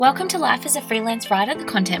Welcome to Life as a Freelance Writer, the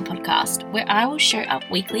Content Podcast, where I will show up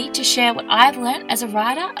weekly to share what I've learned as a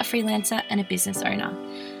writer, a freelancer, and a business owner.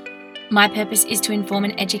 My purpose is to inform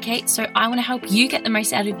and educate, so I want to help you get the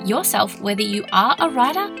most out of yourself, whether you are a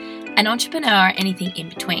writer, an entrepreneur, or anything in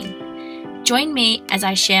between. Join me as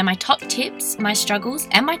I share my top tips, my struggles,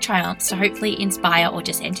 and my triumphs to hopefully inspire or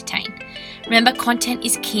just entertain. Remember, content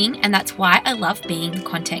is king, and that's why I love being the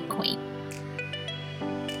content queen.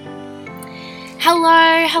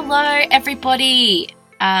 Hello, everybody.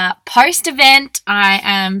 Post-event, I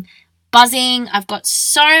am buzzing. I've got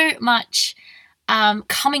so much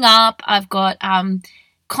coming up. I've got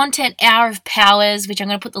Content Hour of Powers, which I'm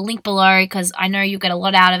going to put the link below because I know you'll get a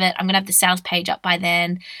lot out of it. I'm going to have the sales page up by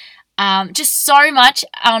then. Just so much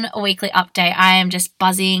on a weekly update. I am just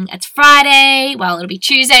buzzing. It's Friday. Well, it'll be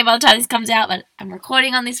Tuesday by the time this comes out, but I'm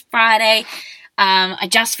recording on this Friday. I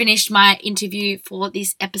just finished my interview for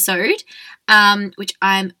this episode, which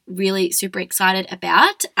I'm really super excited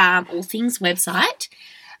about, all things website.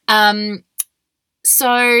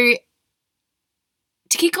 So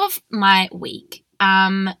to kick off my week,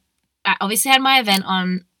 I obviously had my event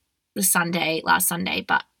on the last Sunday,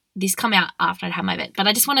 but this come out after I'd had my event. But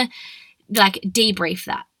I just want to debrief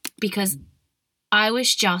that because I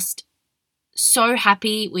was just so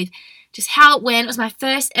happy with just how it went. It was my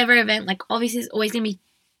first ever event. Obviously there's always going to be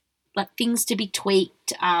things to be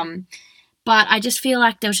tweaked. But I just feel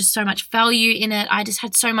like there was just so much value in it. I just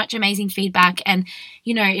had so much amazing feedback. And,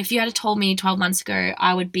 if you had told me 12 months ago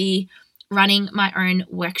I would be running my own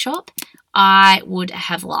workshop, I would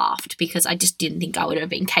have laughed because I just didn't think I would have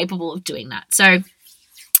been capable of doing that. So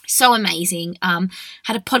amazing. Had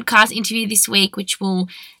a podcast interview this week, which will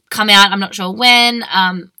come out, I'm not sure when,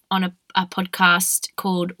 on a podcast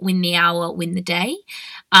called Win the Hour, Win the Day.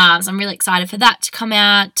 So I'm really excited for that to come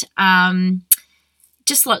out.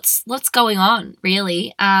 Just lots going on,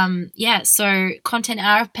 really. So Content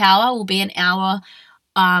Hour of Power will be an hour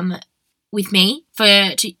with me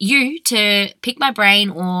for you to pick my brain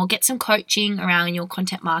or get some coaching around your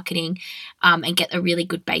content marketing and get a really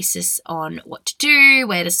good basis on what to do,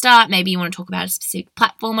 where to start. Maybe you want to talk about a specific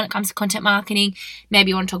platform when it comes to content marketing.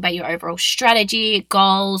 Maybe you want to talk about your overall strategy,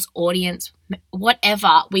 goals, audience,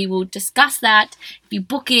 whatever. We will discuss that. If you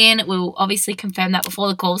book in, we'll obviously confirm that before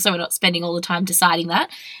the call so we're not spending all the time deciding that.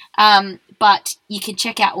 But you can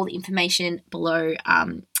check out all the information below.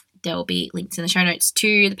 There will be links in the show notes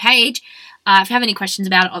to the page. If you have any questions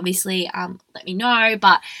about it, obviously, let me know.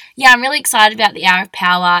 But yeah, I'm really excited about the Hour of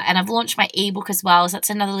Power, and I've launched my ebook as well. So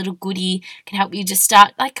that's another little goodie, can help you just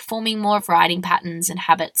start forming more of writing patterns and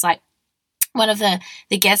habits. One of the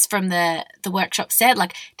guests from the workshop said,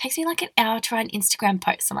 it takes me an hour to write an Instagram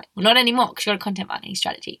post. I'm like, well, not anymore because you've got a content marketing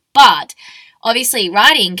strategy. But obviously,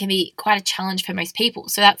 writing can be quite a challenge for most people.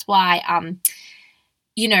 So that's why,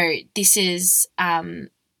 this is a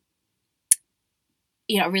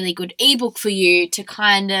really good ebook for you to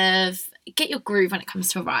kind of get your groove when it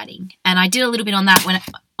comes to writing. And I did a little bit on that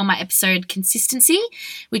on my episode Consistency,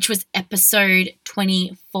 which was episode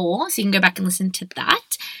 24. So you can go back and listen to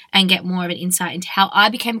that and get more of an insight into how I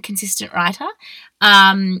became a consistent writer.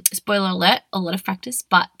 Spoiler alert, a lot of practice,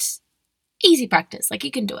 but easy practice.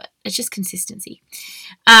 You can do it. It's just consistency.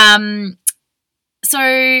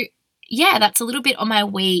 So yeah, that's a little bit on my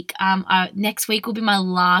week. Next week will be my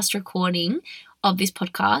last recording of this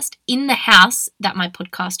podcast in the house that my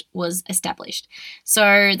podcast was established.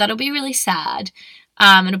 So that'll be really sad.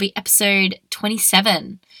 It'll be episode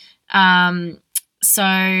 27. So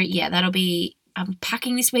yeah, I'm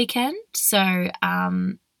packing this weekend. So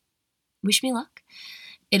wish me luck.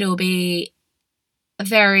 It'll be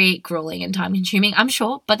very grueling and time consuming, I'm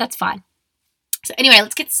sure, but that's fine. So anyway,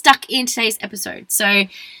 let's get stuck in today's episode. So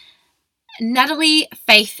Natalie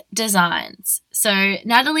Faith Designs. So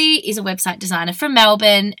Natalie is a website designer from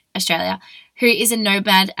Melbourne, Australia, who is a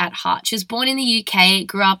nomad at heart. She was born in the UK,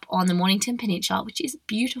 grew up on the Mornington Peninsula, which is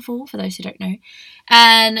beautiful for those who don't know.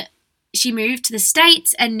 And she moved to the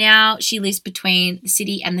States, and now she lives between the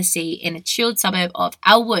city and the sea in a chilled suburb of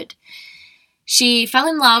Elwood. She fell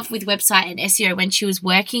in love with website and SEO when she was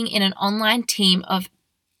working in the online team of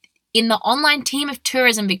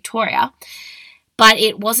Tourism Victoria. But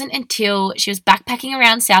it wasn't until she was backpacking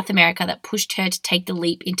around South America that pushed her to take the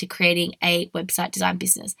leap into creating a website design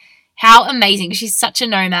business. How amazing. She's such a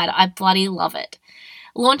nomad. I bloody love it.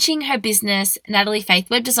 Launching her business, Natalie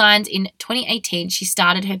Faith Web Designs, in 2018, she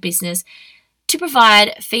started her business to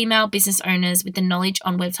provide female business owners with the knowledge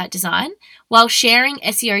on website design while sharing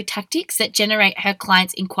SEO tactics that generate her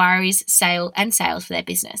clients' inquiries, sales for their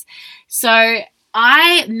business. So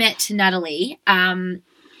I met Natalie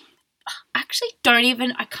actually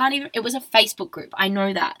I can't even, it was a Facebook group. I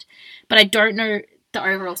know that, but I don't know the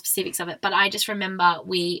overall specifics of it. But I just remember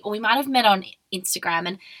we might have met on Instagram,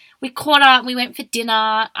 and we caught up, we went for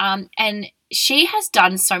dinner, and she has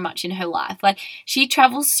done so much in her life. Like, she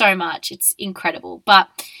travels so much. It's incredible. But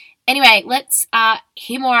anyway, let's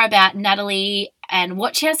hear more about Natalie and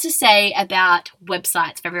what she has to say about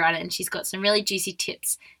websites for everyone. And she's got some really juicy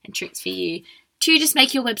tips and tricks for you to just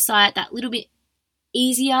make your website that little bit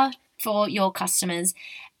easier for your customers.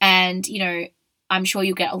 And, you know, I'm sure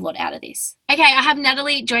you'll get a lot out of this. Okay, I have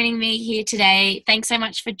Natalie joining me here today. Thanks so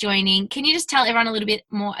much for joining. Can you just tell everyone a little bit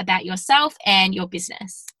more about yourself and your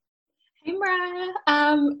business? Hey, Mara.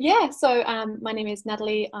 My name is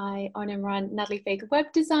Natalie. I own and run Natalie Faith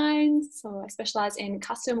Web Designs. So I specialize in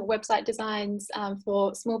custom website designs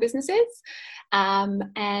for small businesses. I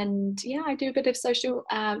do a bit of some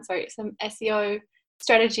SEO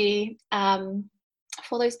strategy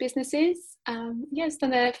for those businesses. Then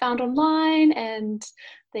they're found online and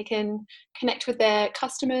they can connect with their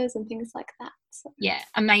customers and things like that. So. Yeah,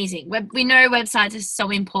 amazing. We know websites are so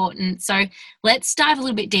important. So let's dive a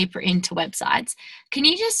little bit deeper into websites. Can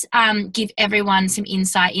you just give everyone some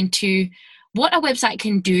insight into what a website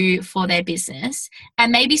can do for their business,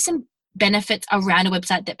 and maybe some benefits around a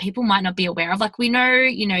website that people might not be aware of? Like, we know,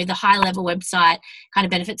 you know, the high level website kind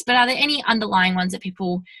of benefits, but are there any underlying ones that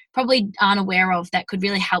people probably aren't aware of that could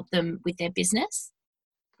really help them with their business?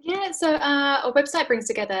 Yeah, so a website brings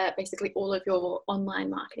together basically all of your online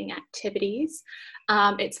marketing activities.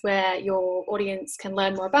 It's where your audience can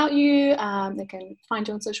learn more about you. They can find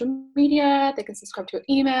you on social media. They can subscribe to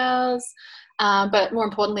your emails. But more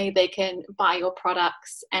importantly, they can buy your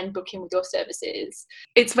products and book in with your services.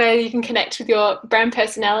 It's where you can connect with your brand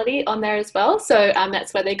personality on there as well. So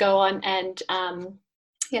that's where they go on and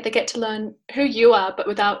they get to learn who you are, but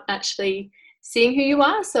without actually seeing who you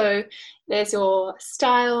are. So there's your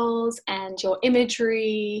styles and your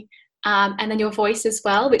imagery, and then your voice as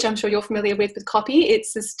well, which I'm sure you're familiar with copy.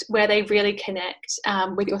 It's just where they really connect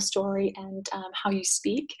with your story and how you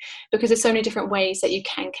speak, because there's so many different ways that you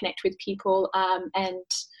can connect with people,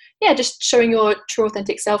 just showing your true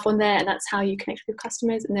authentic self on there, and that's how you connect with your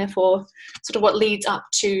customers, and therefore sort of what leads up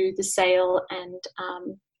to the sale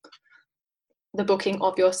and the booking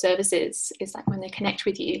of your services is like when they connect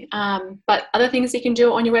with you. But other things you can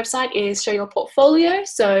do on your website is show your portfolio.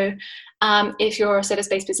 So if you're a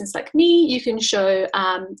service-based business like me, you can show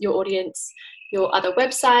your audience your other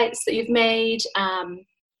websites that you've made.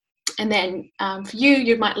 And then for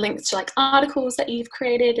you might link to like articles that you've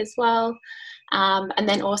created as well. And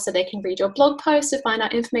then also they can read your blog posts to find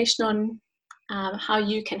out information on how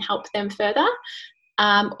you can help them further.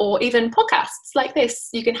 Or even podcasts like this.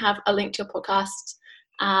 You can have a link to your podcast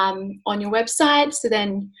on your website. So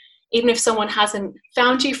then even if someone hasn't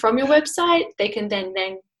found you from your website, they can then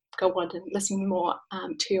go on and listen more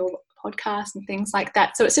to your podcast and things like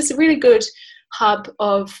that. So it's just a really good hub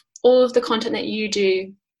of all of the content that you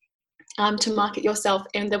do to market yourself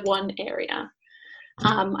in the one area.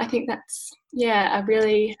 I think that's, a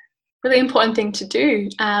really important thing to do.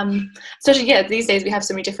 Especially, these days we have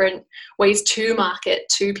so many different ways to market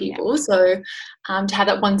to people. So to have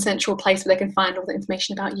that one central place where they can find all the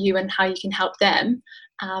information about you and how you can help them,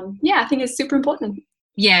 I think it's super important.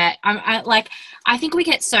 Yeah, I think we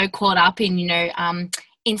get so caught up in,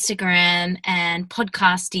 Instagram and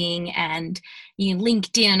podcasting and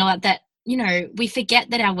LinkedIn and all that, we forget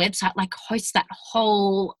that our website hosts that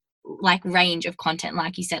whole range of content,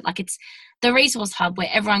 like you said. It's the resource hub where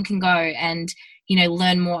everyone can go and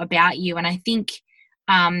learn more about you. And I think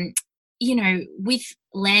with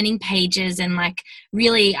landing pages and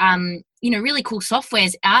really really cool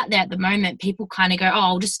softwares out there at the moment, people kind of go,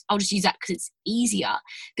 I'll just use that because it's easier,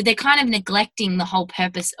 but they're kind of neglecting the whole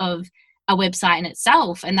purpose of a website in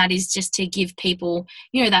itself, and that is just to give people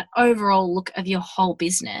that overall look of your whole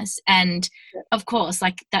business. And of course,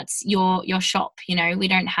 that's your shop. We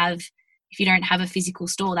don't have, if you don't have a physical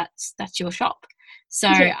store, that's your shop. So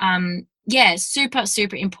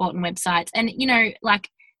super important websites. And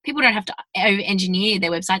people don't have to over engineer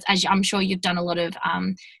their websites, as I'm sure you've done a lot of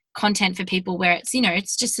content for people where it's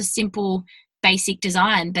it's just a simple basic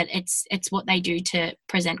design, but it's what they do to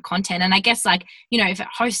present content. And I guess if it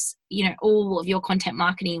hosts all of your content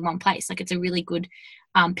marketing in one place, it's a really good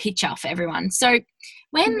picture for everyone. So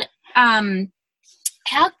when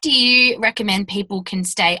How do you recommend people can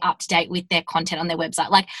stay up to date with their content on their website?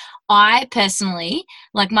 Like, I personally,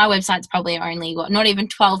 like, my website's probably only not even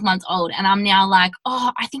 12 months old, and I'm now like,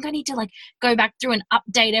 oh, I think I need to like go back through and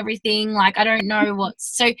update everything. Like, I don't know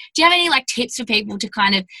what's so. Do you have any like tips for people to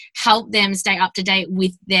kind of help them stay up to date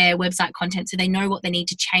with their website content so they know what they need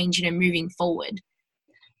to change, moving forward?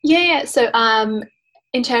 Yeah. So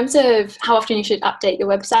in terms of how often you should update your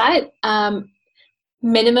website,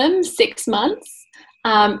 minimum 6 months.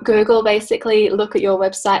 Google basically look at your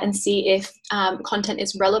website and see if content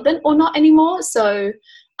is relevant or not anymore. So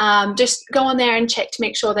just go on there and check to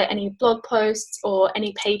make sure that any blog posts or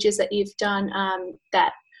any pages that you've done,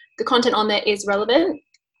 that the content on there is relevant.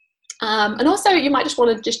 And also you might just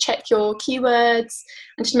want to just check your keywords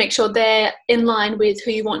and just make sure they're in line with who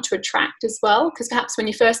you want to attract as well. Because perhaps when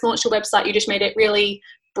you first launched your website, you just made it really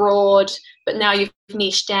broad, but now you've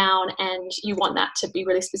niched down and you want that to be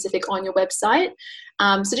really specific on your website.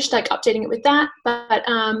 So just like updating it with that. But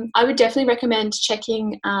I would definitely recommend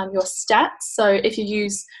checking your stats. So if you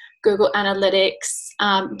use Google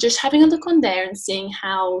Analytics, just having a look on there and seeing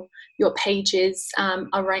how your pages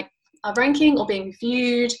are ranking or being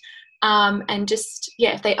viewed. And just,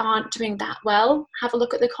 if they aren't doing that well, have a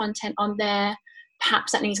look at the content on there.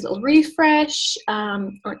 Perhaps that needs a little refresh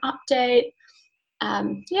or an update.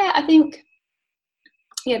 I think,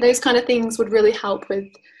 those kind of things would really help with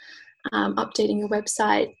updating your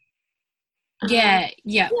website. Yeah.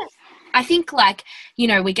 I think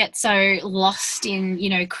we get so lost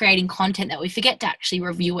in, creating content that we forget to actually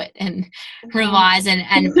review it and revise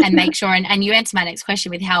and make sure. And you answer my next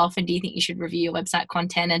question with how often do you think you should review your website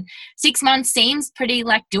content? And 6 months seems pretty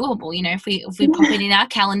doable. If we pop it in our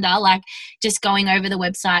calendar, just going over the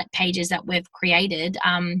website pages that we've created,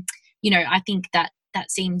 I think that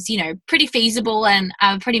seems, pretty feasible and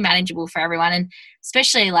pretty manageable for everyone. And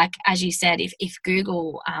especially as you said, if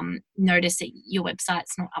Google notice that your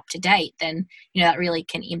website's not up to date, then, that really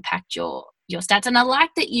can impact your stats. And I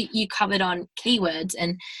like that you covered on keywords.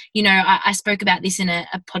 And, I spoke about this in a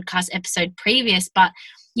podcast episode previous, but,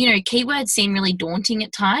 keywords seem really daunting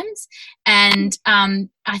at times. And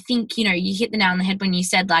I think, you hit the nail on the head when you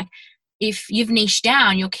said, if you've niched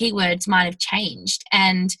down, your keywords might have changed.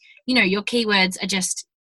 And your keywords are just,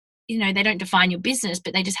 they don't define your business,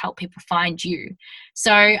 but they just help people find you.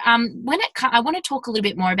 So I want to talk a little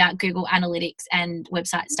bit more about Google Analytics and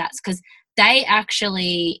website stats, because they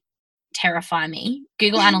actually terrify me.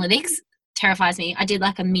 Google Analytics terrifies me. I did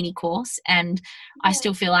a mini course and I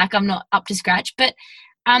still feel like I'm not up to scratch. But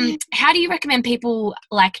how do you recommend people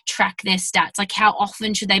track their stats? How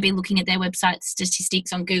often should they be looking at their website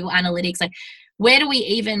statistics on Google Analytics? Where do we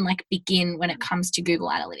even begin when it comes to Google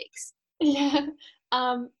Analytics? Yeah.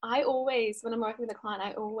 I always, when I'm working with a client,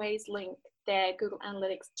 I always link their Google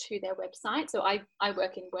Analytics to their website. So I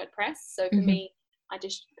work in WordPress. So for me, I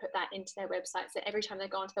just put that into their website. So every time they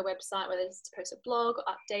go onto their website, whether it's to post a blog or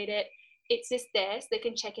update it, it's just there so they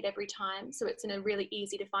can check it every time. So it's in a really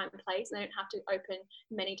easy to find place and they don't have to open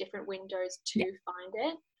many different windows to find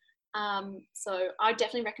it. So I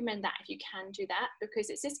definitely recommend that if you can do that, because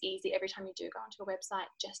it's just easy every time you do go onto a website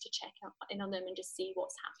just to check in on them and just see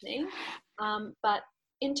what's happening. But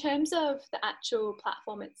in terms of the actual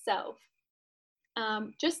platform itself,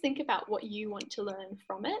 just think about what you want to learn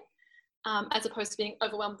from it, as opposed to being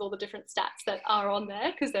overwhelmed with all the different stats that are on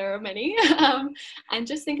there, because there are many. And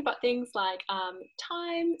just think about things like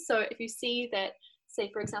time. So if you see that, say,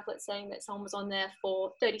 for example, it's saying that someone was on there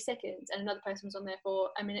for 30 seconds and another person was on there for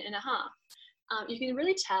a minute and a half. You can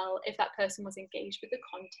really tell if that person was engaged with the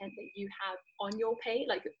content that you have on your page,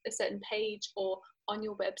 like a certain page or on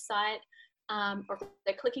your website, or if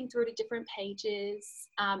they're clicking through to different pages.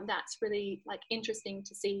 That's really interesting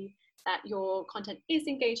to see that your content is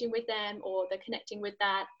engaging with them or they're connecting with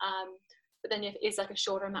that. But then if it's a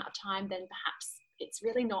shorter amount of time, then perhaps it's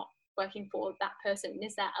really not working for that person.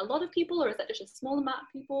 Is that a lot of people, or is that just a small amount of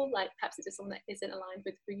people? Perhaps it's just someone that isn't aligned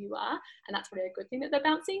with who you are, and that's really a good thing that they're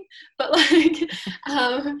bouncing. But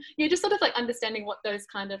you're just sort of understanding what those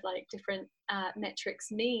kind of different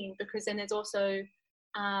metrics mean, because then there's also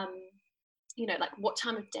what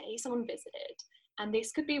time of day someone visited. And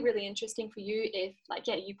this could be really interesting for you if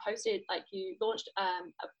you posted, you launched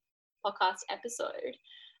a podcast episode,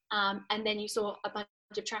 and then you saw a bunch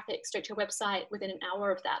of traffic straight to your website within an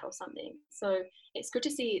hour of that or something. So it's good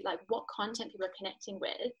to see what content people are connecting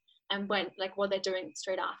with and when what they're doing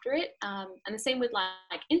straight after it. And the same with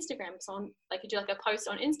Instagram. So you do a post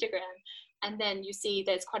on Instagram and then you see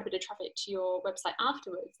there's quite a bit of traffic to your website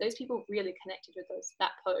afterwards. Those people really connected with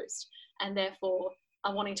that post and therefore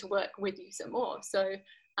are wanting to work with you some more. So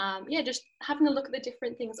just having a look at the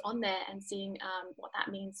different things on there and seeing what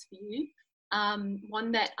that means for you.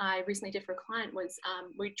 One that I recently did for a client was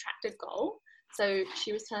we tracked a goal. So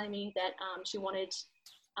she was telling me that she wanted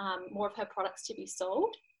more of her products to be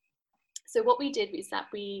sold. So what we did was that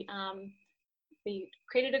we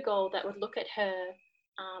created a goal that would look at her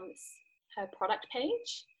product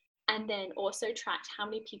page, and then also tracked how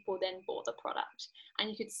many people then bought the product. And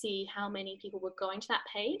you could see how many people were going to that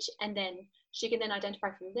page, and then she can then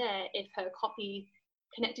identify from there if her copy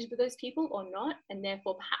connected with those people or not, and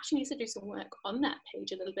therefore perhaps she needs to do some work on that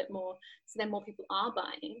page a little bit more, so then more people are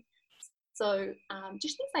buying. So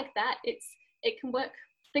just things like that. It can work.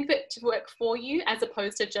 Think of it to work for you, as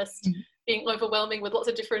opposed to just being overwhelming with lots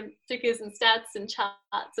of different figures and stats and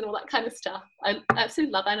charts and all that kind of stuff. I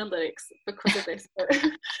absolutely love analytics because of this.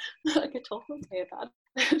 So I could talk all day about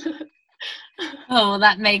it. Oh, well,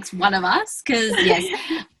 that makes one of us, because yes,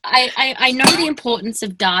 I know the importance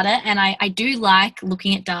of data, and I do like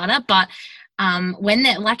looking at data, but when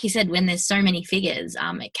like you said, when there's so many figures,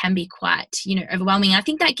 it can be quite, overwhelming. I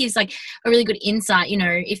think that gives like a really good insight,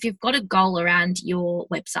 if you've got a goal around your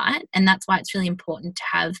website, and that's why it's really important to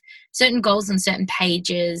have certain goals on certain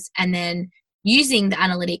pages, and then using the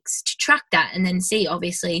analytics to track that, and then see,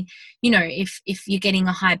 obviously, if you're getting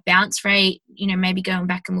a high bounce rate, maybe going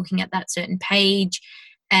back and looking at that certain page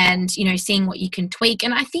and, seeing what you can tweak.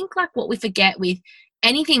 And I think like what we forget with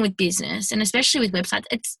anything with business, and especially with websites,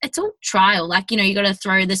 it's all trial. Like, you got to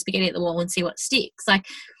throw the spaghetti at the wall and see what sticks. Like,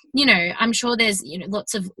 I'm sure there's,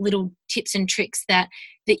 lots of little tips and tricks that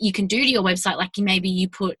you can do to your website. Like maybe you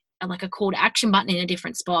put like a call to action button in a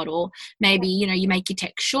different spot, or maybe, you make your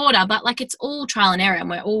text shorter, but like it's all trial and error, and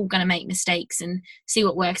we're all going to make mistakes and see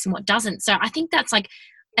what works and what doesn't. So I think that's like,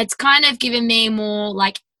 it's kind of given me more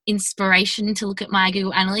like inspiration to look at my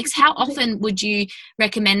Google Analytics. How often would you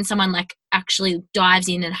recommend someone like actually dives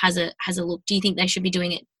in and has a look? Do you think they should be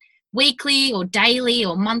doing it weekly or daily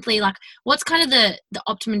or monthly? Like what's kind of the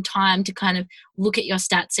optimum time to kind of look at your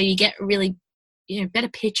stats so you get really, better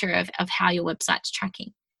picture of how your website's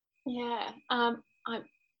tracking? Yeah.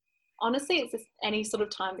 Honestly, it's just any sort of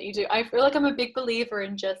time that you do. I feel like I'm a big believer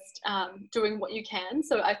in just doing what you can.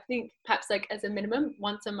 So I think perhaps like as a minimum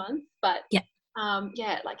once a month, but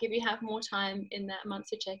like if you have more time in that month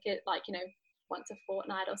to check it, like, once a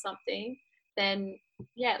fortnight or something, then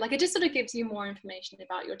like it just sort of gives you more information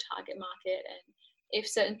about your target market, and if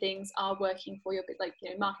certain things are working for your, like,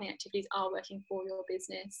 marketing activities are working for your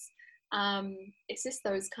business. It's just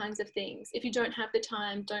those kinds of things. If you don't have the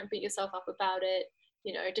time, don't beat yourself up about it.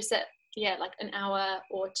 Just set like an hour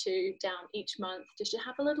or two down each month just to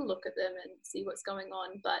have a little look at them and see what's going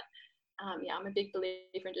on. But I'm a big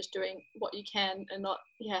believer in just doing what you can and not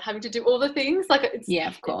having to do all the things. Like it's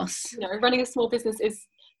of course. Running a small business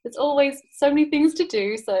there's always so many things to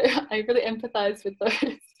do. So I really empathize with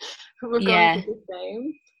those who are going through the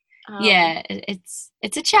same.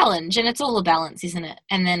 It's a challenge, and it's all a balance, isn't it?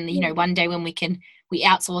 And then one day when we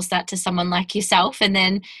outsource that to someone like yourself, and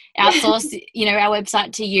then outsource our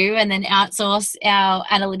website to you, and then outsource our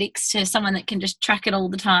analytics to someone that can just track it all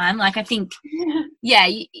the time. Like I think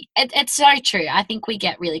it's so true. I think we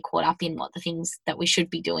get really caught up in what the things that we should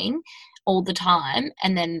be doing all the time,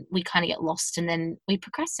 and then we kind of get lost, and then we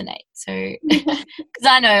procrastinate. So because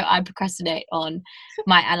I know I procrastinate on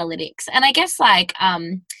my analytics. And I guess like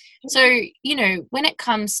so when it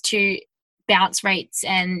comes to bounce rates,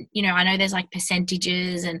 and I know there's like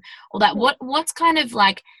percentages and all that, what's kind of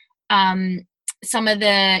like some of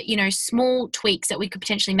the small tweaks that we could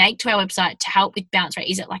potentially make to our website to help with bounce rate?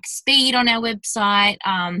 Is it like speed on our website?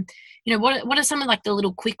 What are some of like the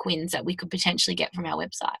little quick wins that we could potentially get from our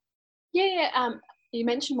website? You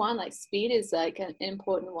mentioned one, like speed is like an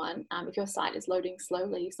important one. If your site is loading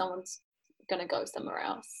slowly, someone's going to go somewhere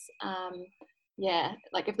else.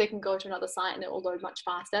 Like if they can go to another site and it will load much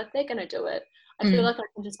faster, they're going to do it. I feel like our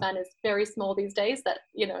attention span is very small these days, that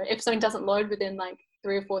if something doesn't load within like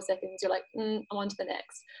 3 or 4 seconds, you're like, I'm on to the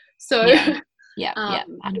next. So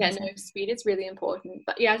speed is really important.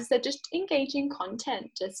 But as I said, just engaging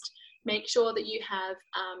content. Just make sure that you have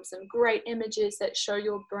some great images that show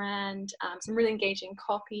your brand, some really engaging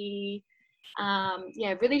copy.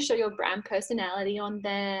 Really show your brand personality on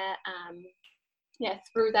there.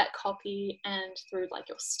 Through that copy and through like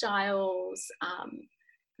your styles,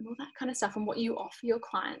 and all that kind of stuff, and what you offer your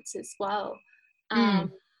clients as well. I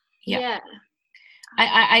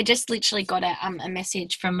just literally got a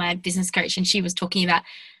message from my business coach, and she was talking about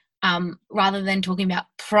rather than talking about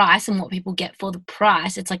price and what people get for the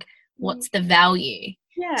price, it's like what's the value.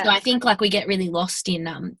 So I think like we get really lost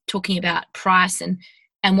in talking about price and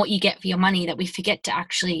what you get for your money, that we forget to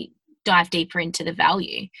actually dive deeper into the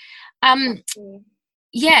value.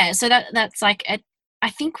 Yeah, so that's like I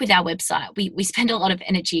think with our website, we spend a lot of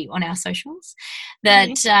energy on our socials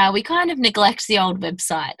that we kind of neglect the old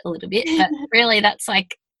website a little bit, but really that's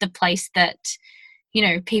like the place that, you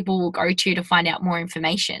know, people will go to find out more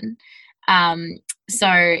information.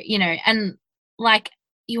 So, you know, and like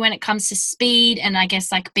when it comes to speed and I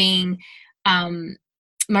guess like being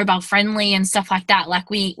mobile friendly and stuff like that, like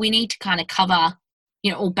we need to kind of cover,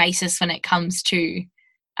 you know, all bases when it comes to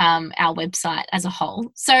our website as a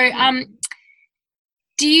whole. So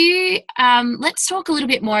do you let's talk a little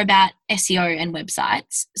bit more about SEO and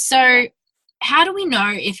websites. So how do we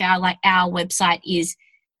know if our website is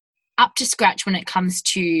up to scratch when it comes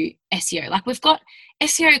to SEO? Like we've got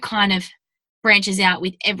SEO kind of branches out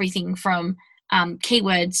with everything from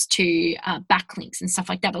keywords to backlinks and stuff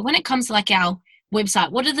like that. But when it comes to like our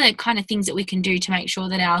website, what are the kind of things that we can do to make sure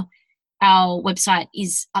that our website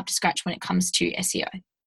is up to scratch when it comes to SEO?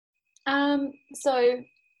 So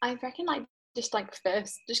I reckon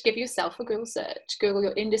first just give yourself a Google search, Google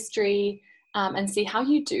your industry, and see how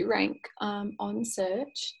you do rank on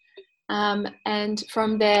search. And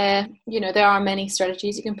from there, you know, there are many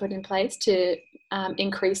strategies you can put in place to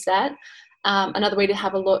increase that. Another way to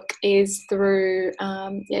have a look is through,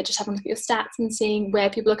 just having a look at your stats and seeing where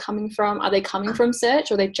people are coming from. Are they coming from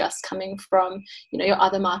search, or are they just coming from, you know, your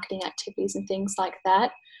other marketing activities and things like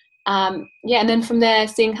that? And then from there,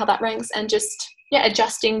 seeing how that ranks and just,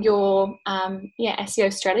 adjusting your,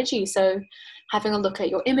 SEO strategy. So having a look at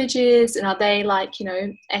your images and are they like, you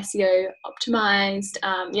know, SEO optimized?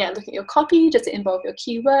 Looking at your copy, does it involve your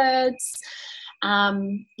keywords?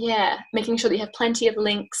 Making sure that you have plenty of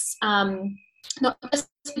links, not just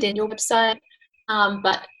within your website,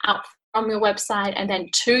 but out from your website and then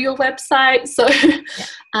to your website. So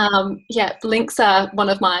links are one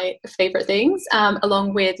of my favorite things,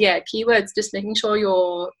 along with keywords, just making sure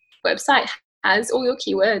your website has all your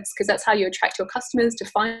keywords, because that's how you attract your customers to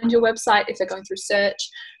find your website if they're going through search.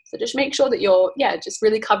 So just make sure that you're just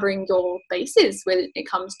really covering your bases when it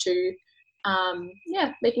comes to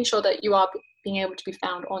making sure that you are being able to be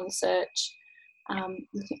found on search,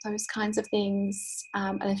 looking at those kinds of things.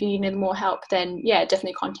 And if you need any more help, then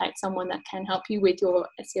definitely contact someone that can help you with your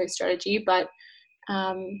SEO strategy. But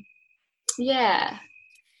I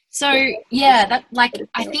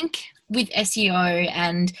think with SEO,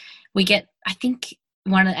 and we get, I think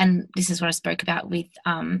and this is what I spoke about with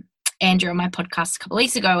Andrew on my podcast a couple of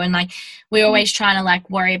weeks ago, and like we're always trying to like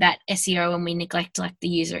worry about SEO and we neglect like the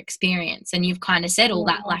user experience, and you've kind of said all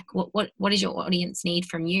that, like what does your audience need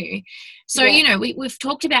from you? So you know, we've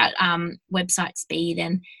talked about website speed,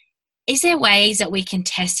 and is there ways that we can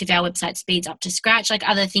test if our website speed's up to scratch? Like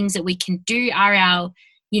other things that we can do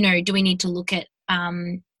do we need to look at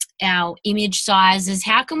our image sizes?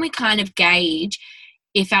 How can we kind of gauge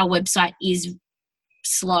if our website is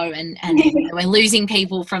slow and you know, we're losing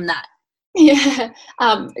people from that?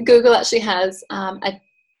 Google actually has a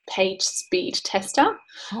page speed tester.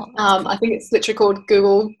 Cool. I think it's literally called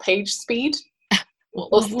Google Page Speed.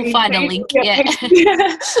 We'll find a link.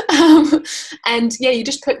 And you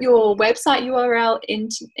just put your website URL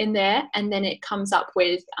in there, and then it comes up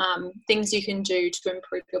with things you can do to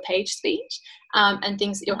improve your page speed, and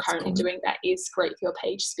things that you're currently doing that is great for your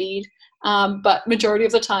page speed. But majority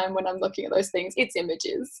of the time when I'm looking at those things, it's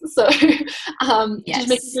images. So just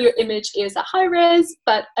making sure your image is a high res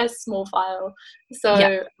but a small file. So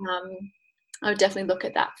I would definitely look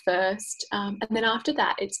at that first. And then after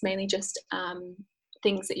that, it's mainly just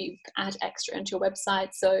things that you add extra into your website.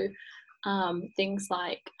 So things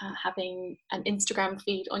like having an Instagram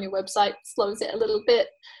feed on your website slows it a little bit.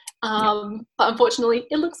 But unfortunately,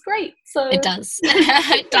 it looks great. So it does.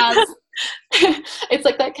 It does. It's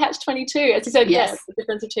like that catch-22, as you said. Yes, the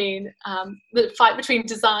difference between the fight between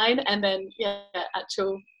design and then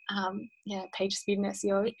actual page speed and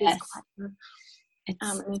SEO is quite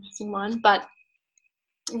an interesting one. But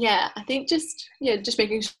I think just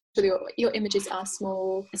making sure your images are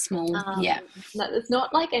small. There's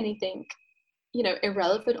not like anything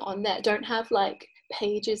irrelevant on there. Don't have like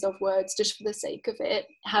pages of words just for the sake of it.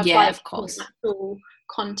 Have of course, actual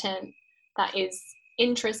content that is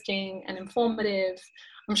interesting and informative.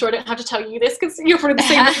 I'm sure I don't have to tell you this because you're probably the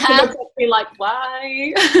same. Be like,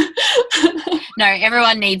 why? No,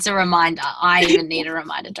 everyone needs a reminder. I even need a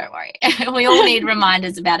reminder. Don't worry. We all need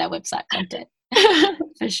reminders about our website content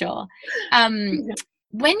for sure.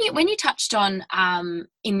 When you touched on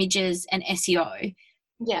images and SEO,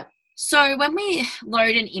 so when we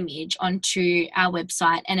load an image onto our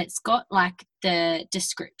website and it's got like the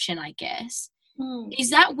description, I guess, Is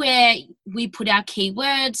that where we put our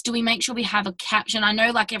keywords? Do we make sure we have a caption? I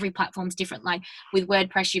know like every platform's different. Like with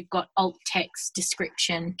WordPress, you've got alt text,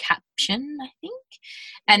 description, caption, I think.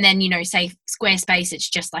 And then, you know, say Squarespace, it's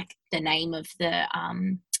just like the name of the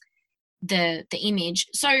image.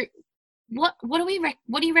 So what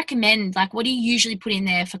do you recommend? Like, what do you usually put in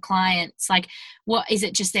there for clients? Like, what is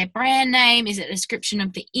it? Just their brand name? Is it a description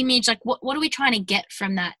of the image? Like, what are we trying to get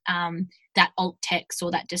from that that alt text or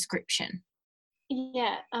that description?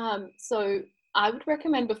 Yeah, so I would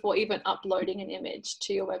recommend before even uploading an image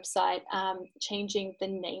to your website, changing the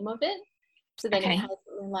name of it. So then it Okay. has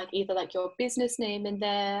like either like your business name in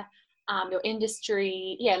there, your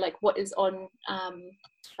industry, yeah, like what is on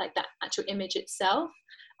like that actual image itself.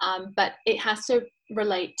 But it has to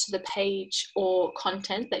relate to the page or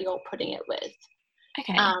content that you're putting it with.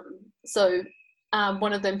 Okay. So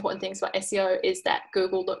one of the important things about SEO is that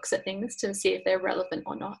Google looks at things to see if they're relevant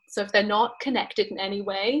or not. So if they're not connected in any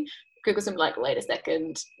way, Google's gonna be like, wait a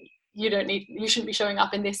second, you shouldn't be showing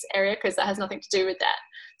up in this area because that has nothing to do with that.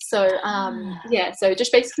 So yeah, so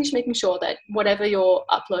just basically making sure that whatever you're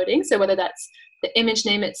uploading, so whether that's the image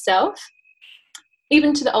name itself,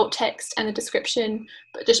 even to the alt text and the description,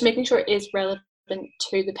 but just making sure it is relevant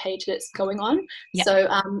to the page that's going on. Yep.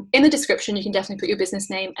 So in the description, you can definitely put your business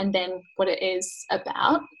name and then what it is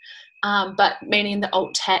about, but mainly in the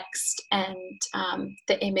alt text and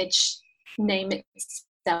the image name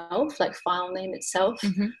itself, like file name itself,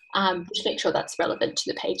 just make sure that's relevant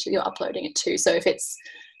to the page that you're uploading it to. So if it's,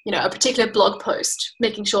 you know, a particular blog post,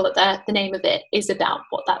 making sure that the name of it is about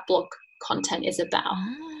what that blog content is about.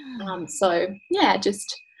 So yeah,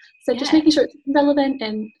 just making sure it's relevant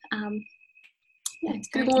and yeah, it's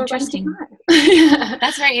very Google interesting. Yeah.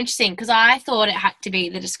 That's very interesting because I thought it had to be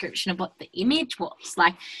the description of what the image was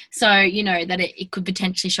like, so you know that it could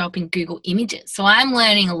potentially show up in Google Images. So I'm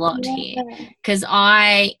learning a lot here because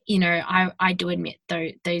I do admit though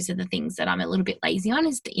those are the things that I'm a little bit lazy on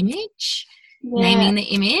is the image, naming the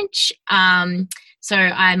image. So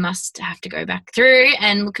I must have to go back through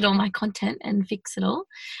and look at all my content and fix it all.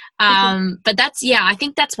 But I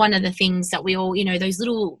think that's one of the things that we all, you know, those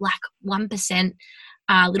little like 1%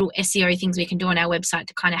 little SEO things we can do on our website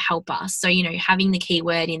to kind of help us. So, you know, having the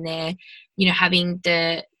keyword in there, you know, having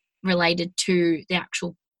the related to the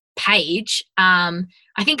actual page. I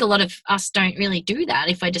think a lot of us don't really do that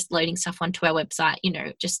if we're just loading stuff onto our website, you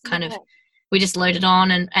know, just kind of we just load it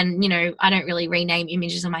on and you know, I don't really rename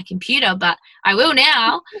images on my computer, but I will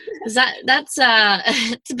now because that's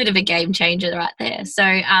it's a bit of a game changer right there. So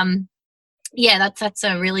yeah, that's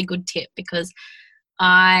a really good tip because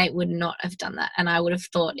I would not have done that and I would have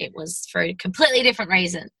thought it was for a completely different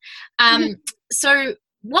reason. So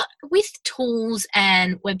what with tools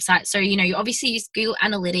and websites, so you know, you obviously use Google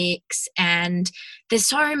Analytics and there's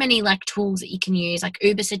so many like tools that you can use, like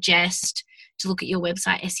Uber Suggest to look at your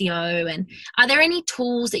website SEO. And are there any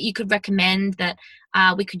tools that you could recommend that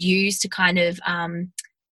we could use to kind of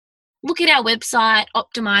look at our website,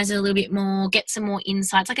 optimize it a little bit more, get some more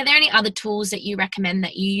insights? Like, are there any other tools that you recommend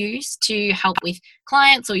that you use to help with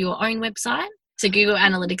clients or your own website? So Google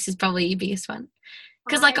Analytics is probably your biggest one.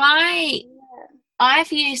 Because like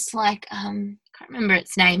I've used like I can't remember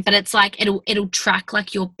its name, but it's like it'll track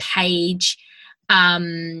like your page,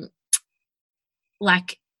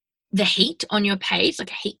 like the heat on your page,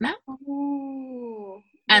 like a heat map.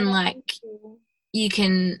 And like you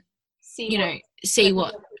can see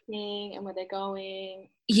what and where they're going.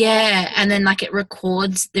 Yeah, and then like it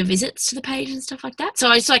records the visits to the page and stuff like that. So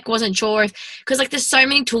I just like wasn't sure if, because like there's so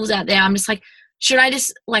many tools out there. I'm just like, should I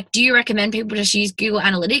just like, do you recommend people just use Google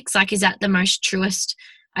Analytics? Like, is that the most truest,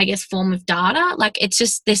 I guess, form of data? Like, it's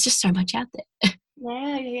just there's just so much out there.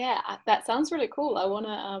 Yeah. That sounds really cool. I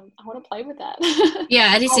wanna play with that.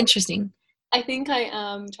 Yeah, it is interesting. I think I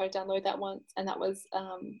tried to download that once, and that was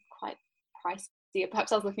quite pricey.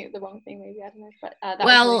 Perhaps I was looking at the wrong thing. Maybe I don't know. But that was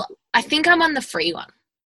really cool. I think I'm on the free one.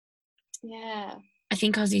 Yeah. I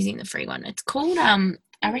think I was using the free one. It's called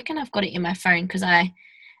I reckon I've got it in my phone because I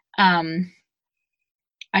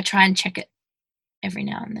try and check it every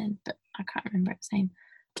now and then, but I can't remember its name.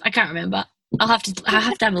 I can't remember. I have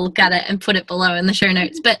to have a look at it and put it below in the show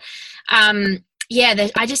notes. But I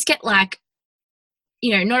just get like,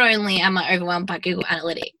 you know, not only am I overwhelmed by Google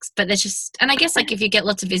Analytics, but there's just, and I guess like if you get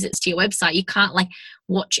lots of visits to your website, you can't like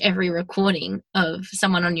watch every recording of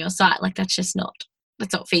someone on your site. Like that's not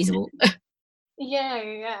feasible.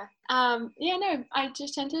 Yeah. No, I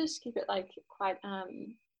just tend to just keep it like quite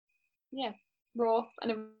raw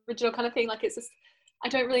and original kind of thing. Like it's just, I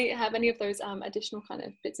don't really have any of those additional kind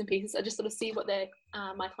of bits and pieces. I just sort of see what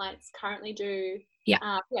my clients currently do. Check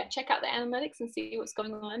out the analytics and see what's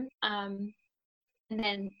going on.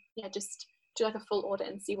 then just do like a full audit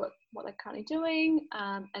and see what they're currently doing,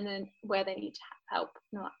 and then where they need to have help,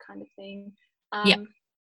 that kind of thing. Yeah.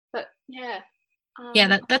 But yeah.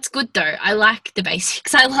 Yeah, that's good though. I like the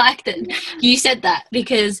basics. I like that you said that,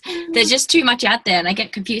 because there's just too much out there and I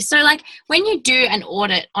get confused. So like when you do an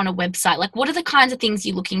audit on a website, like what are the kinds of things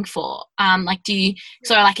you're looking for? Like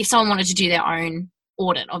if someone wanted to do their own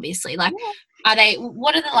audit, obviously, like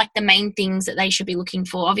what are the main things that they should be looking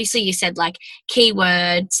for? Obviously you said like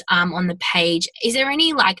keywords on the page. Is there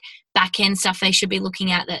any like back end stuff they should be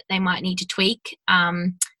looking at that they might need to tweak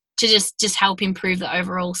to just help improve the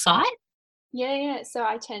overall site? Yeah. So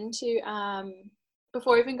I tend to,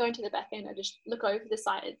 before even going to the back end, I just look over the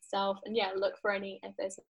site itself and look for if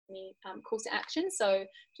there's any calls to action. So do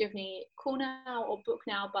you have any call now or book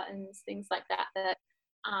now buttons, things like that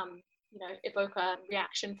evoke a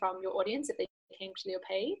reaction from your audience if they came to your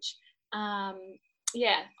page.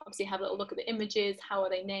 Obviously have a little look at the images. How are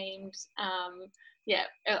they named? Are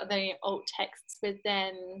they alt texts with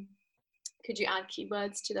them? Could you add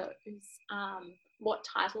keywords to those? What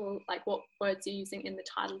words you're using in the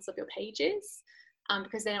titles of your pages,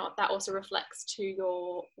 because then that also reflects to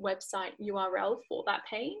your website URL for that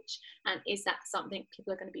page, and is that something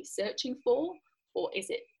people are going to be searching for, or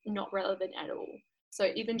is it not relevant at all?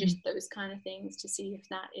 So even just those kind of things to see if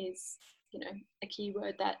that is a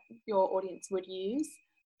keyword that your audience would use.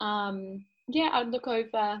 I'd look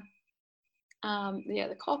over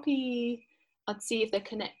the copy. I'd see if they're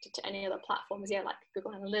connected to any other platforms, like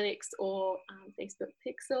Google Analytics or Facebook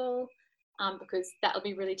Pixel, because that'll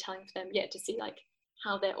be really telling for them, to see like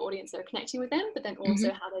how their audience are connecting with them, but then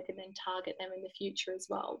also how they can then target them in the future as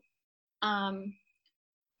well. And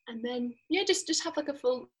then just have like a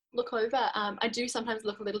full look over. I do sometimes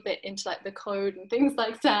look a little bit into like the code and things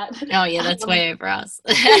like that. Oh yeah, that's way over us.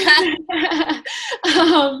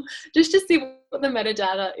 Just to see what the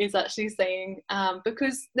metadata is actually saying,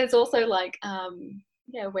 because there's also like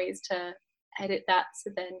ways to edit that so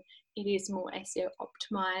then it is more SEO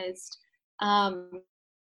optimized.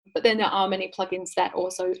 But then there are many plugins that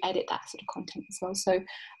also edit that sort of content as well. So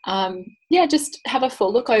just have a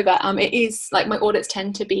full look over. It is like my audits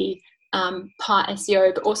tend to be part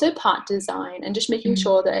SEO but also part design, and just making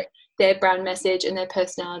sure that their brand message and their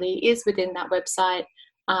personality is within that website,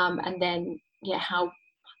 and then how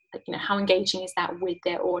engaging is that with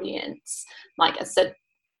their audience. Like I said,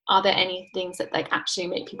 are there any things that like actually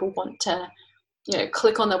make people want to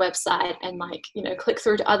click on the website and click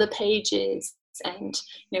through to other pages and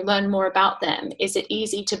learn more about them? Is it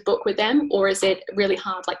easy to book with them, or is it really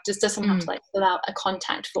hard? Like does someone have to fill out a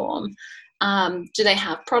contact form? Do they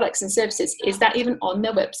have products and services? Is that even on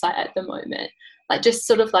their website at the moment? Like just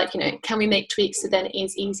sort of can we make tweaks so then it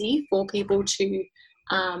is easy for people to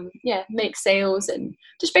make sales and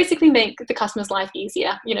just basically make the customer's life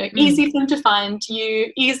easier, easy for them to find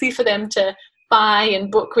you, easy for them to buy and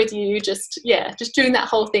book with you, just doing that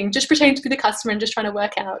whole thing, just pretending to be the customer and just trying to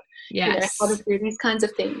work out how to do these kinds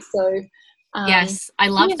of things. So yes, I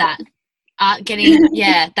love that.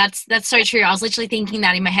 That's so true. I was literally thinking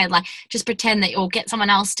that in my head, like just pretend that, or get someone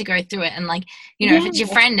else to go through it, and if it's your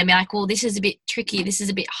friend, and be like, well, this is a bit tricky, this is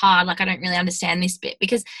a bit hard, like I don't really understand this bit,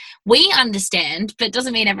 because we understand, but it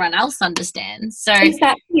doesn't mean everyone else understands. So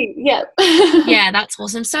exactly, that's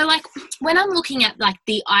awesome. So like when I'm looking at like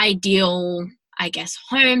the ideal, I guess,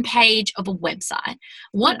 homepage of a website,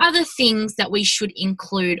 what are the things that we should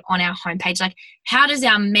include on our homepage? Like, how does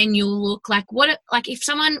our menu look? Like, if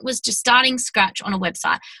someone was just starting scratch on a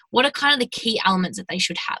website, what are kind of the key elements that they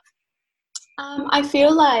should have? I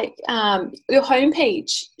feel like your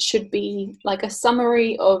homepage should be like a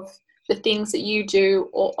summary of the things that you do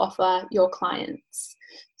or offer your clients.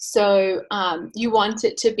 So you want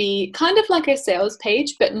it to be kind of like a sales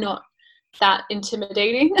page, but not that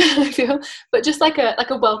intimidating, I feel, but just like a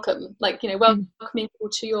welcome, welcoming people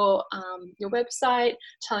to your website,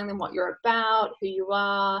 telling them what you're about, who you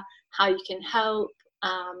are, how you can help,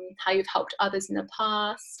 how you've helped others in the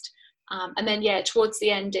past, and then towards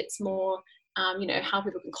the end it's more how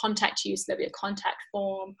people can contact you, so there'll be a contact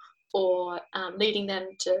form, or leading them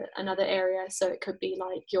to another area. So it could be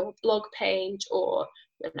like your blog page, or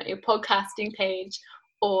your podcasting page,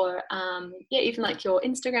 or even like your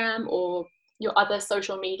Instagram or your other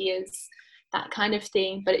social medias, that kind of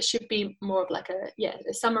thing. But it should be more of like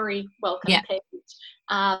a summary welcome page.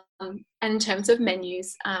 And in terms of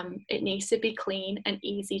menus, it needs to be clean and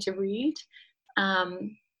easy to read. I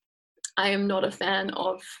am not a fan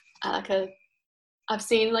of I've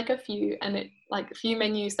seen like a few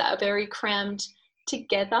menus that are very crammed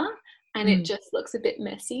together. and it just looks a bit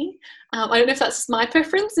messy. I don't know if that's just my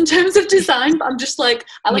preference in terms of design, but I'm just like,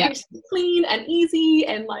 I like it to be clean and easy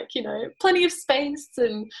and like, you know, plenty of space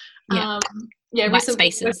and white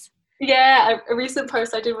spaces. Yeah, a recent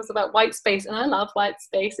post I did was about white space, and I love white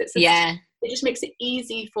space. It's just, it just makes it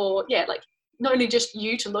easy for like not only just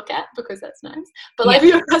you to look at because that's nice, but like for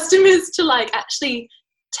your customers to like actually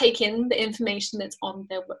take in the information that's on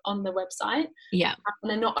the website. And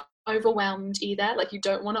they're not overwhelmed either. Like, you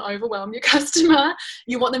don't want to overwhelm your customer.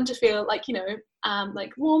 You want them to feel like, you know,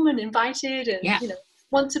 like warm and invited and you know,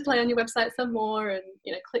 want to play on your website some more and,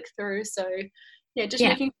 you know, click through. So just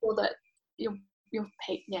making sure that your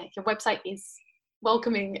website is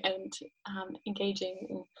welcoming and engaging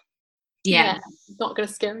and not going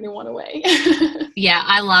to scare anyone away.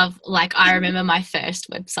 I love, like, I remember my first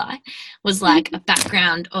website was like a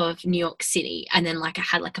background of New York City, and then like I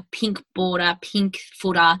had like a pink border, pink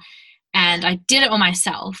footer, and I did it all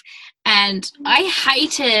myself. And I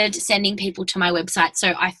hated sending people to my website,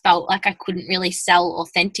 so I felt like I couldn't really sell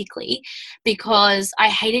authentically because I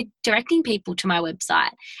hated directing people to my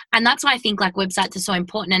website. And that's why I think like websites are so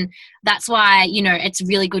important, and that's why, you know, it's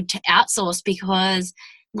really good to outsource, because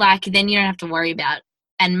like then you don't have to worry about.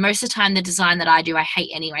 And most of the time the design that I do I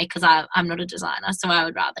hate anyway, because I'm not a designer, so I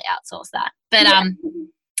would rather outsource that. But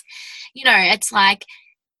you know, it's like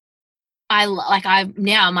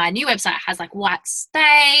now my new website has like white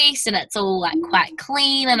space and it's all like quite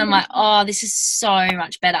clean, and I'm like, oh, this is so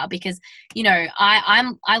much better, because, you know,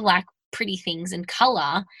 I like pretty things and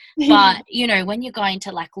color, but you know, when you're going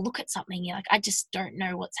to like look at something, you're like, I just don't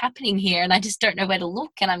know what's happening here, and I just don't know where to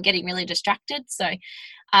look, and I'm getting really distracted. So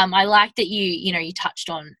I like that you touched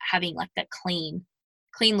on having like that clean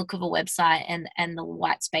look of a website and the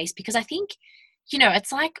white space, because I think, you know,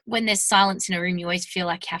 it's like when there's silence in a room, you always feel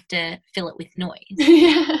like you have to fill it with noise.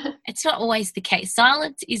 It's not always the case.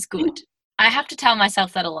 Silence is good. I have to tell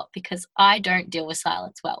myself that a lot because I don't deal with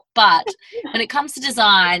silence well. But when it comes to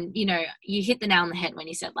design, you know, you hit the nail on the head when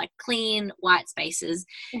you said like clean white spaces.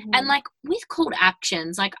 And like with call to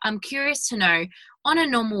actions, like I'm curious to know, on a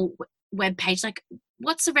normal web page, like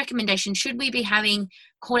what's the recommendation? Should we be having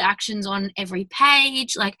call to actions on every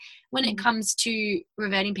page? Like when it comes to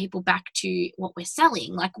reverting people back to what we're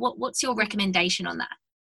selling, like what's your recommendation on that?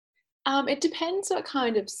 It depends what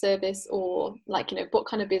kind of service or like, you know, what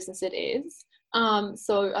kind of business it is.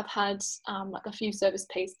 So I've had like a few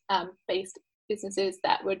service-based businesses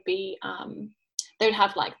that would be, they would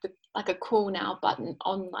have like a call now button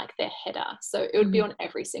on like their header. So it would be on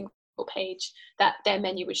every single page that their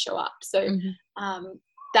menu would show up. So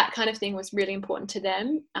that kind of thing was really important to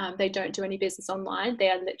them. They don't do any business online. They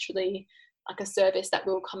are literally like a service that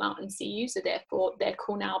will come out and see you. So therefore their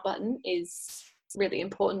call now button is really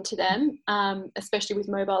important to them, especially with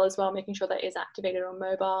mobile as well, making sure that is activated on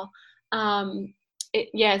mobile. So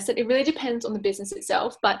it really depends on the business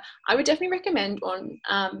itself, but I would definitely recommend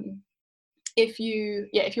if you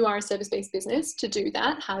are a service-based business, to do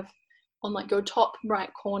that, have on like your top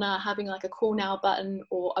right corner having like a call now button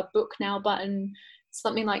or a book now button,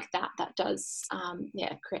 something like that does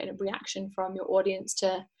create a reaction from your audience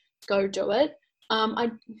to go do it.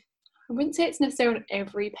 I wouldn't say it's necessarily on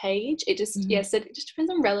every page. It just it just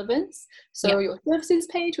depends on relevance. So your services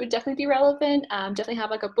page would definitely be relevant. Definitely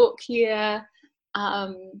have like a book here,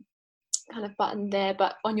 kind of button there.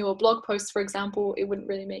 But on your blog post, for example, it wouldn't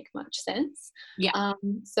really make much sense. Just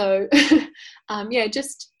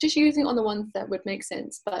using on the ones that would make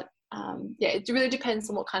sense. But it really depends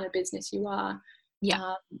on what kind of business you are.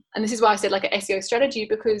 And this is why I said like an SEO strategy,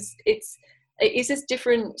 because it is this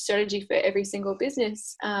different strategy for every single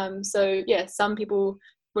business. Some people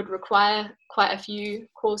would require quite a few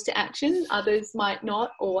calls to action, others might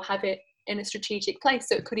not, or have it in a strategic place.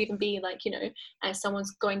 So it could even be like, you know, as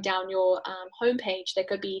someone's going down your homepage, there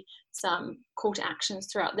could be some call to actions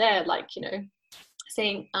throughout there, like, you know,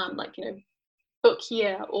 saying like, you know, book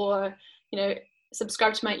here, or, you know,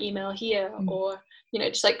 subscribe to my email here, or, you know,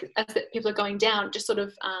 just like as people are going down, just sort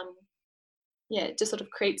of it just sort of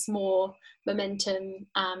creates more momentum,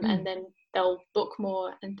 and then they'll book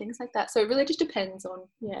more and things like that. So it really just depends on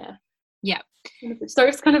so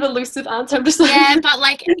it's kind of elusive answer. I'm just like but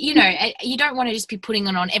like, you know, you don't want to just be putting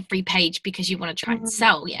it on every page because you want to try and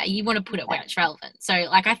sell. You want to put it where it's relevant. So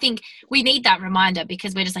like I think we need that reminder,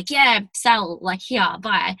 because we're just like, sell, like here,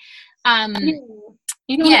 buy.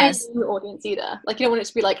 You don't want to your audience either. Like you don't want it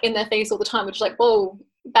to be like in their face all the time, which is like, whoa,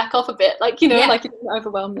 back off a bit, like, you know, like you don't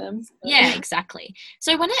overwhelm them. So. Exactly.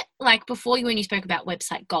 So when you spoke about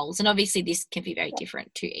website goals, and obviously this can be very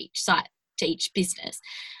different to each site, to each business.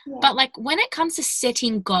 Yeah. But like when it comes to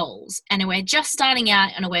setting goals and we're just starting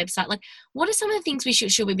out on a website, like what are some of the things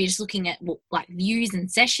should we be just looking at, like views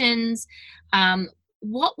and sessions?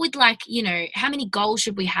 What would how many goals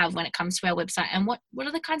should we have when it comes to our website, and what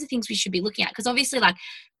are the kinds of things we should be looking at? Because obviously like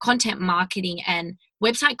content marketing and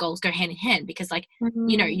website goals go hand in hand, because like,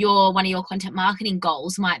 one of your content marketing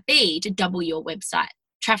goals might be to double your website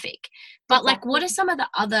traffic. But Exactly. like, what are some of the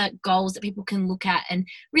other goals that people can look at and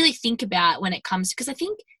really think about when it comes to, because I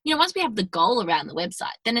think, once we have the goal around the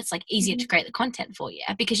website, then it's like easier to create the content for you,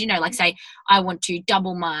 because, like say I want to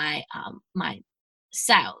double my, my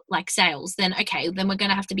sales, then okay, then we're going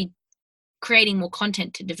to have to be creating more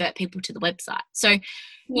content to divert people to the website. So,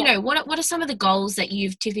 what are some of the goals that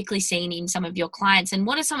you've typically seen in some of your clients, and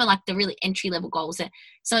what are some of like the really entry level goals that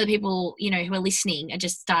some of the people, who are listening are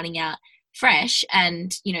just starting out fresh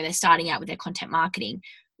and, they're starting out with their content marketing?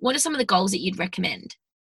 What are some of the goals that you'd recommend?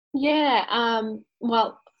 Yeah.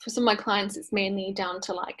 Well, for some of my clients, it's mainly down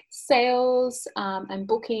to like sales and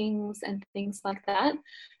bookings and things like that.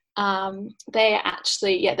 They're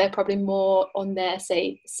actually, they're probably more on their,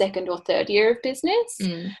 say, second or third year of business.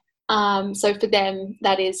 So for them,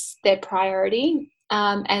 that is their priority.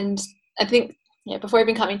 And I think, before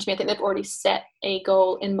even coming to me, I think they've already set a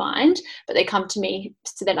goal in mind, but they come to me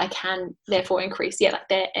so that I can therefore increase, like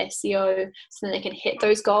their SEO, so that they can hit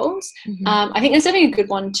those goals. I think that's definitely a good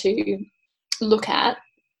one to look at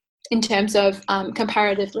in terms of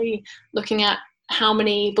comparatively looking at how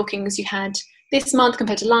many bookings you had this month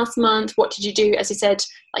compared to last month. What did you do, as you said,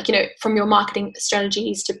 like, from your marketing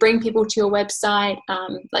strategies to bring people to your website?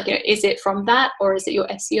 Is it from that, or is it your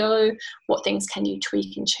SEO? What things can you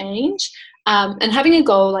tweak and change? And having a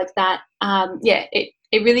goal like that,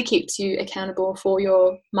 it really keeps you accountable for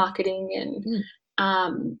your marketing,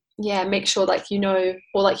 and make sure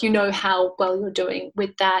how well you're doing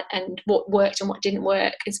with that, and what worked and what didn't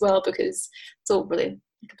work as well, because it's all really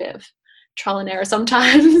like a bit of trial and error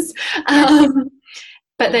sometimes.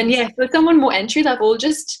 But then for someone more entry level,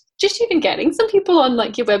 just even getting some people on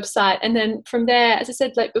like your website, and then from there, as I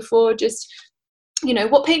said like before, just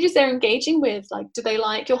what pages they're engaging with. Like, do they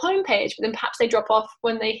like your homepage, but then perhaps they drop off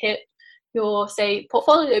when they hit your, say,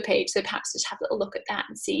 portfolio page, so perhaps just have a little look at that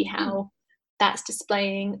and see how that's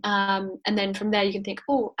displaying, and then from there you can think,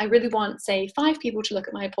 oh, I really want, say, 5 people to look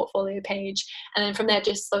at my portfolio page, and then from there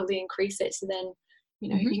just slowly increase it, so then you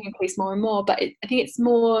can increase more and more. But I think it's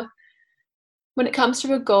more, when it comes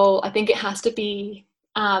to a goal, I think it has to be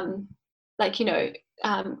in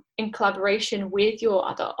collaboration with your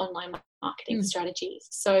other online marketing strategies.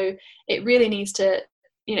 So it really needs to,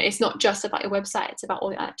 it's not just about your website, it's about all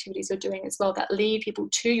the activities you're doing as well that lead people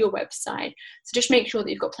to your website. So just make sure that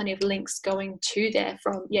you've got plenty of links going to there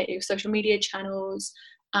from your social media channels,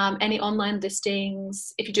 any online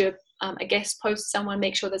listings. If you do a guest post someone,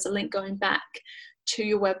 make sure there's a link going back to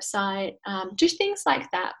your website. Just things like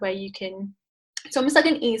that, where you can, it's almost like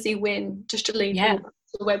an easy win just to lead people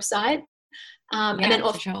to the website. And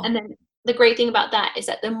then the great thing about that is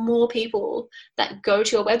that the more people that go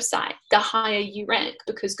to your website, the higher you rank,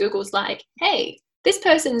 because Google's like, hey, this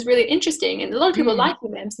person's really interesting and a lot of people are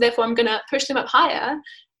liking them, so therefore I'm going to push them up higher,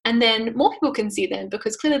 and then more people can see them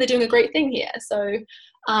because clearly they're doing a great thing here. So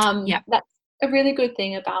that's a really good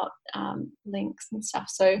thing about links and stuff.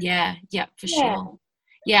 So for sure.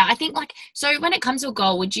 Yeah, I think so when it comes to a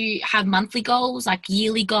goal, would you have monthly goals, like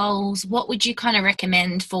yearly goals? What would you kind of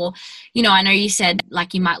recommend for, I know you said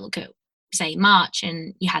like you might look at, say, March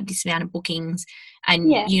and you had this amount of bookings and,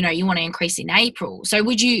 you want to increase in April. So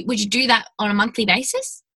would you do that on a monthly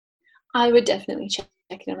basis? I would definitely check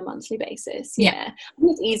it on a monthly basis. I think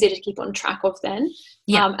it's easier to keep on track of then,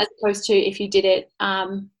 as opposed to if you did it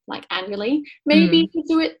like annually. Maybe you could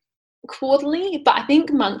do it quarterly, but I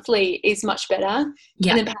think monthly is much better. And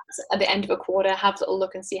then perhaps at the end of a quarter, have a little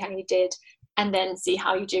look and see how you did, and then see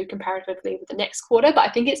how you do comparatively with the next quarter. But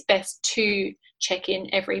I think it's best to check in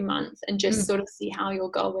every month and just sort of see how you're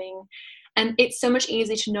going. And it's so much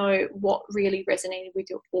easier to know what really resonated with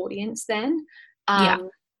your audience then.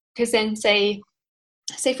 Because then say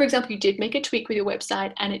for example, you did make a tweak with your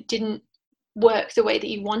website and it didn't work the way that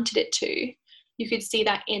you wanted it to, you could see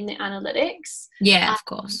that in the analytics. Of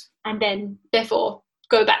course. And then therefore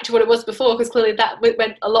go back to what it was before, because clearly that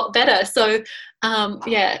went a lot better. So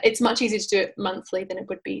it's much easier to do it monthly than it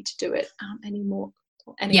would be to do it any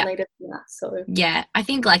later than that. So I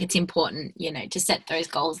think like it's important, to set those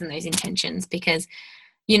goals and those intentions, because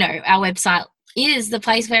our website is the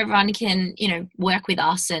place where everyone can, work with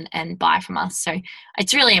us and buy from us. So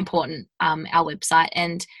it's really important, our website.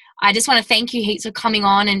 And I just want to thank you heaps for coming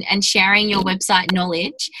on and sharing your website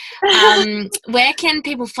knowledge. Where can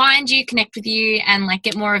people find you, connect with you, and like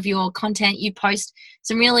get more of your content? You post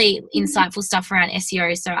some really insightful stuff around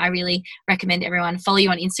SEO, so I really recommend everyone follow you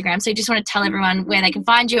on Instagram. So just want to tell everyone where they can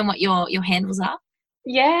find you and what your handles are.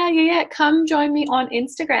 Yeah. Come join me on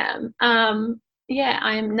Instagram.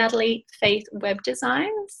 I am Natalie Faith Web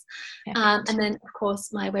Designs. And then, of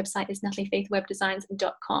course, my website is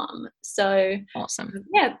nataliefaithwebdesigns.com. So awesome.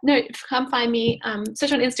 Come find me.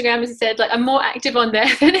 Search on Instagram, as I said. Like, I'm more active on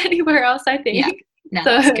there than anywhere else, I think. Yeah, no, so,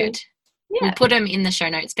 that's good. Yeah. We'll put them in the show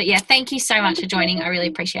notes. But yeah, thank you so much for joining. I really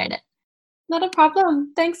appreciate it. Not a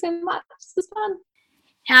problem. Thanks so much. This was fun.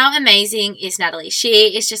 How amazing is Natalie?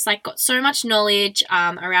 She is just like got so much knowledge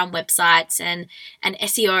around websites and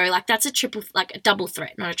SEO. Like that's a double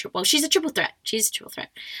threat, not a triple. Well, she's a triple threat. Some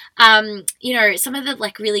of the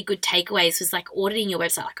like really good takeaways was like auditing your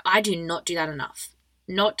website. Like I do not do that enough.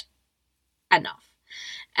 Not enough.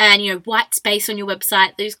 And, white space on your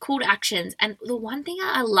website, those call to actions. And the one thing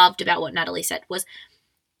I loved about what Natalie said was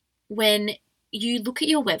when you look at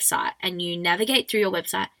your website and you navigate through your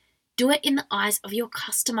website, do it in the eyes of your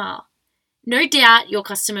customer. No doubt your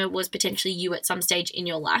customer was potentially you at some stage in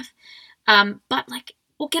your life.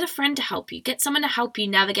 Or get a friend to help you. Get someone to help you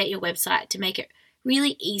navigate your website to make it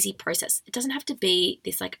really easy process. It doesn't have to be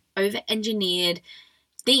this like over-engineered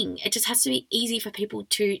thing. It just has to be easy for people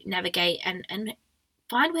to navigate and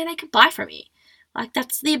find where they can buy from you. Like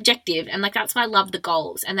that's the objective, and like that's why I love the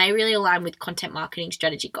goals, and they really align with content marketing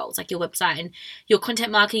strategy goals. Like your website and your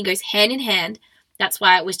content marketing goes hand in hand. That's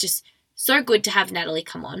why it was just so good to have Natalie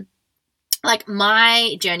come on. Like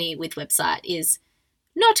my journey with website is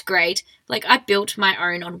not great. Like I built my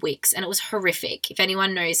own on Wix and it was horrific. If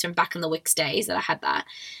anyone knows from back in the Wix days that I had that.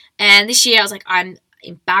 And this year I was like, I'm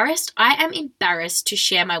embarrassed. I am embarrassed to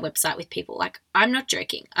share my website with people. Like I'm not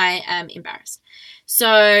joking. I am embarrassed. So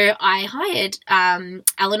I hired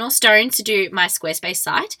Eleanor Stone to do my Squarespace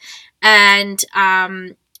site, and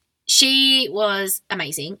she was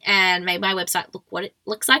amazing and made my website look what it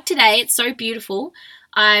looks like today. It's so beautiful.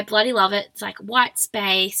 I bloody love it. It's like white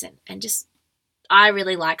space and just I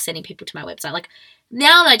really like sending people to my website. Like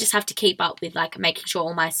now I just have to keep up with like making sure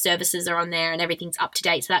all my services are on there and everything's up to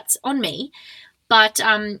date. So that's on me. But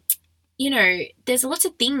there's lots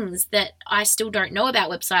of things that I still don't know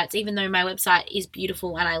about websites, even though my website is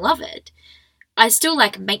beautiful and I love it. I still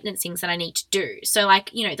like maintenance things that I need to do. So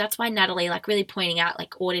like, that's why Natalie like really pointing out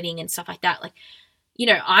like auditing and stuff like that. Like,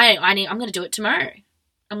 I'm going to do it tomorrow.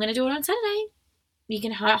 I'm going to do it on Saturday. You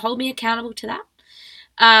can hold me accountable to that.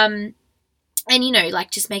 And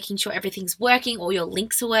like just making sure everything's working, all your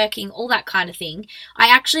links are working, all that kind of thing. I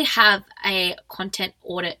actually have a content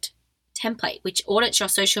audit template which audits your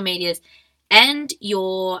social medias and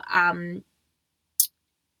your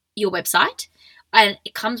website, and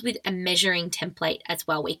it comes with a measuring template as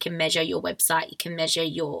well. We can measure your website, you can measure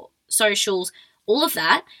your socials, all of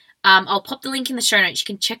that. I'll pop the link in the show notes. You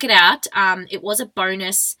can check it out. It was a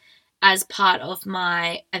bonus as part of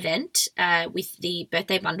my event with the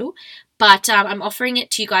birthday bundle, but I'm offering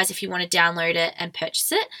it to you guys if you want to download it and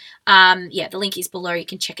purchase it. The link is below. You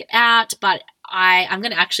can check it out, but I'm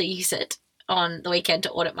going to actually use it on the weekend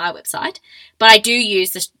to audit my website. But I do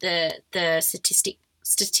use the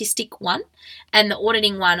statistic one, and the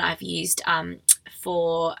auditing one I've used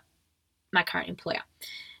for my current employer.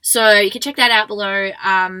 So you can check that out below.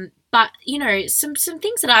 But some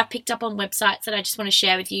things that I've picked up on websites that I just want to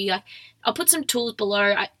share with you. Like I'll put some tools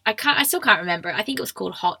below. I still can't remember. I think it was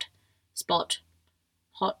called Hotjar.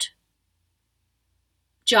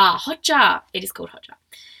 It is called Hotjar.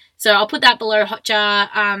 So I'll put that below,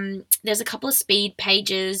 Hotjar. There's a couple of speed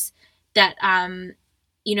pages that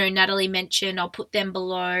Natalie mentioned. I'll put them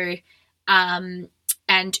below.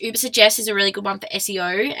 And Ubersuggest is a really good one for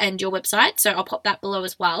SEO and your website, so I'll pop that below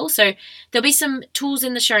as well. So there'll be some tools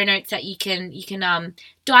in the show notes that you can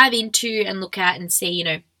dive into and look at and see,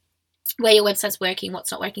 where your website's working,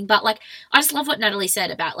 what's not working. But like, I just love what Natalie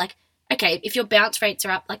said about like, okay, if your bounce rates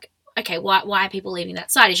are up, like, okay, why are people leaving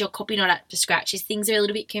that site? Is your copy not up to scratch? Is things are a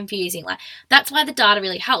little bit confusing? Like that's why the data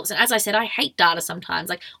really helps. And as I said, I hate data sometimes.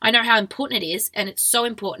 Like I know how important it is, and it's so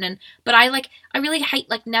important. But I really hate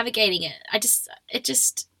like navigating it.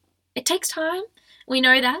 It takes time. We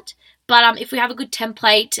know that. But if we have a good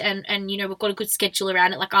template and we've got a good schedule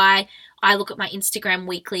around it, like I look at my Instagram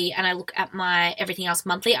weekly and I look at my everything else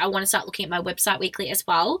monthly. I want to start looking at my website weekly as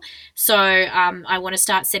well. So I want to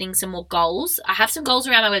start setting some more goals. I have some goals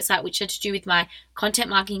around my website which are to do with my content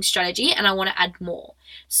marketing strategy, and I want to add more.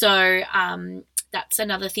 So that's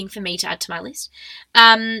another thing for me to add to my list.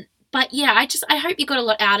 But yeah, I hope you got a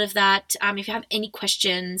lot out of that. If you have any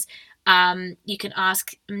questions, you can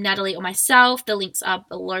ask Natalie or myself. The links are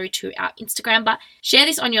below to our Instagram. But share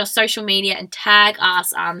this on your social media and tag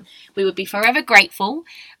us. We would be forever grateful.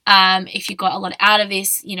 If you got a lot out of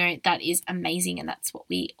this, that is amazing, and that's what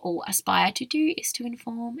we all aspire to do, is to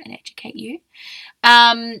inform and educate you.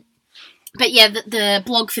 But yeah, the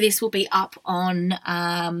blog for this will be up on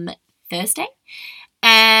Thursday.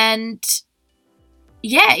 And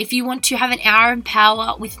yeah, if you want to have an hour in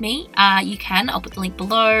power with me, you can. I'll put the link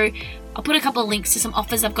below. I'll put a couple of links to some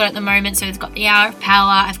offers I've got at the moment. So it's got the hour of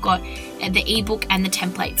power, I've got the ebook and the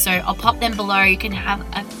template. So I'll pop them below. You can have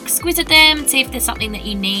a squiz at them, see if there's something that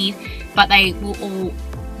you need. But they will all,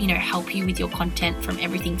 help you with your content, from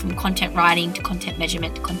everything from content writing to content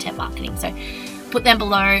measurement to content marketing. So put them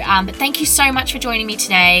below. But thank you so much for joining me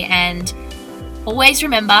today. And always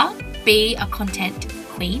remember, be a content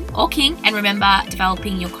queen or king, and remember,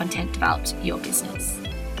 developing your content develops your business.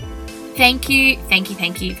 Thank you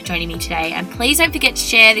for joining me today, and please don't forget to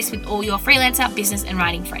share this with all your freelancer, business and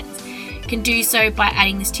writing friends. You can do so by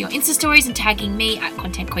adding this to your Insta stories and tagging me at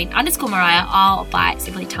contentqueen_Mariah, or by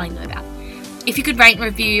simply telling them about it. If you could rate and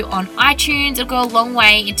review on iTunes, it'll go a long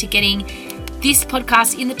way into getting this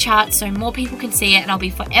podcast in the charts so more people can see it, and I'll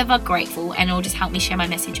be forever grateful, and it'll just help me share my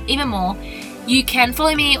message even more. You can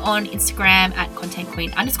follow me on Instagram at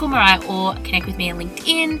contentqueen_Mariah, or connect with me on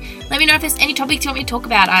LinkedIn. Let me know if there's any topics you want me to talk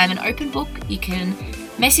about. I'm an open book. You can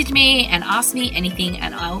message me and ask me anything,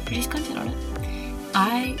 and I will produce content on it.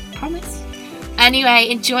 I promise. Anyway,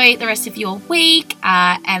 enjoy the rest of your week,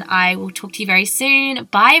 and I will talk to you very soon.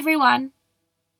 Bye, everyone.